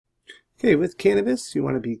Okay, with cannabis, you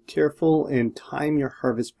want to be careful and time your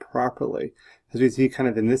harvest properly. As we see kind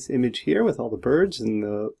of in this image here with all the birds and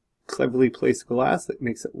the cleverly placed glass that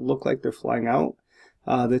makes it look like they're flying out,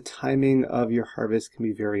 the timing of your harvest can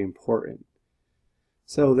be very important.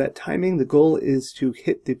 So that timing, the goal is to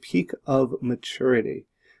hit the peak of maturity.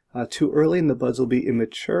 Too early and the buds will be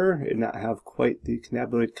immature and not have quite the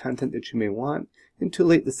cannabinoid content that you may want. And too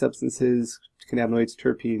late, the substances, cannabinoids,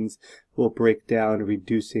 terpenes, will break down,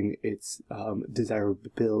 reducing its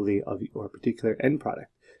desirability of your particular end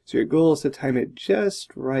product. So your goal is to time it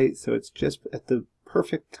just right, so it's just at the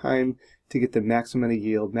perfect time to get the maximum amount of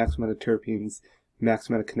yield, maximum amount of terpenes,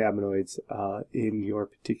 maximum amount of cannabinoids in your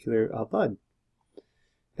particular bud.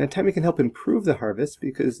 Now, timing can help improve the harvest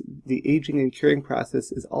because the aging and curing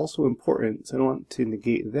process is also important, so I don't want to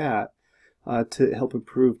negate that, to help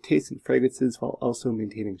improve taste and fragrances while also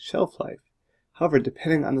maintaining shelf life. However,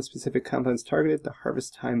 depending on the specific compounds targeted, the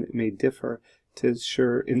harvest time may differ to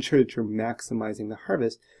ensure that you're maximizing the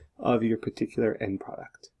harvest of your particular end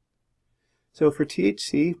product. So for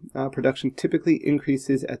THC, production typically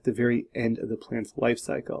increases at the very end of the plant's life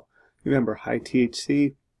cycle. Remember, high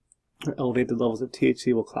THC, elevated levels of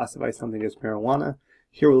THC will classify something as marijuana.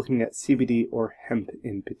 Here we're looking at CBD or hemp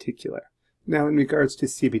in particular. Now in regards to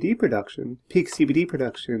CBD production, peak CBD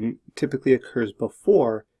production typically occurs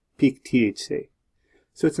before peak THC.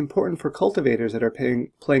 So it's important for cultivators that are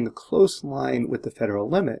playing a close line with the federal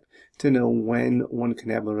limit to know when one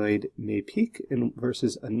cannabinoid may peak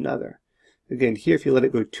versus another. Again, here if you let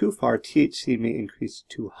it go too far, THC may increase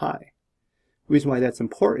too high. The reason why that's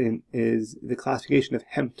important is the classification of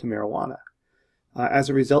hemp to marijuana. As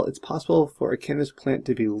a result, it's possible for a cannabis plant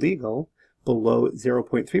to be legal below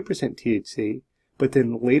 0.3% THC, but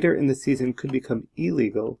then later in the season could become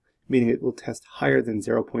illegal, meaning it will test higher than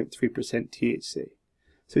 0.3% THC.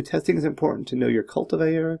 So testing is important to know your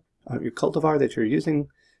cultivar that you're using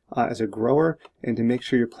as a grower, and to make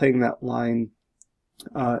sure you're playing that line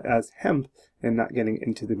as hemp and not getting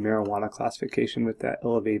into the marijuana classification with that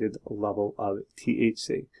elevated level of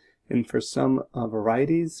THC. And for some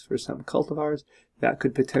varieties, for some cultivars, that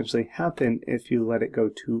could potentially happen if you let it go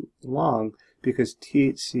too long, because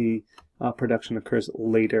THC production occurs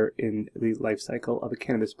later in the life cycle of a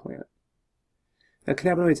cannabis plant. Now,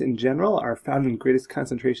 cannabinoids in general are found in greatest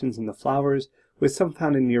concentrations in the flowers, with some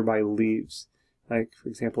found in nearby leaves, like for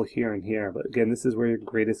example here and here. But again, this is where your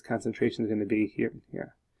greatest concentration is going to be, here and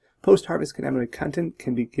here. Post-harvest cannabinoid content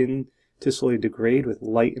can begin to slowly degrade with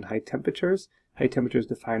light and high temperatures. High temperatures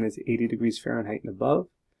defined as 80 degrees Fahrenheit and above.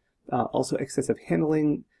 Also, excessive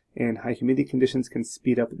handling and high humidity conditions can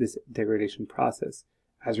speed up this degradation process.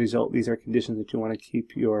 As a result, these are conditions that you want to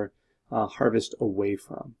keep your harvest away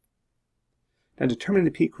from. Now, determining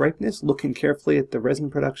the peak ripeness, looking carefully at the resin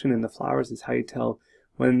production in the flowers is how you tell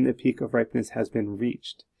when the peak of ripeness has been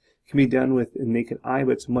reached. It can be done with a naked eye,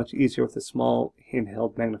 but it's much easier with a small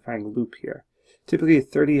handheld magnifying loupe here. Typically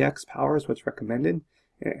 30x power is what's recommended.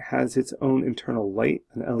 It has its own internal light,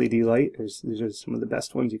 an LED light. These are some of the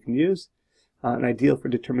best ones you can use. And ideal for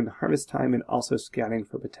determining the harvest time and also scanning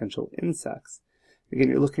for potential insects. Again,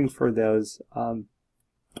 you're looking for those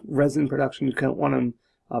resin production. You don't want them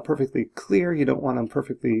perfectly clear. You don't want them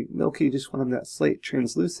perfectly milky. You just want them that slight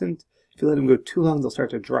translucent. If you let them go too long, they'll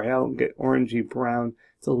start to dry out and get orangey brown.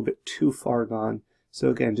 It's a little bit too far gone. So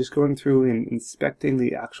again, just going through and inspecting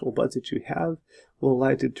the actual buds that you have will allow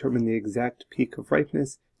you to determine the exact peak of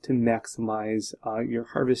ripeness to maximize your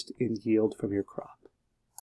harvest and yield from your crop.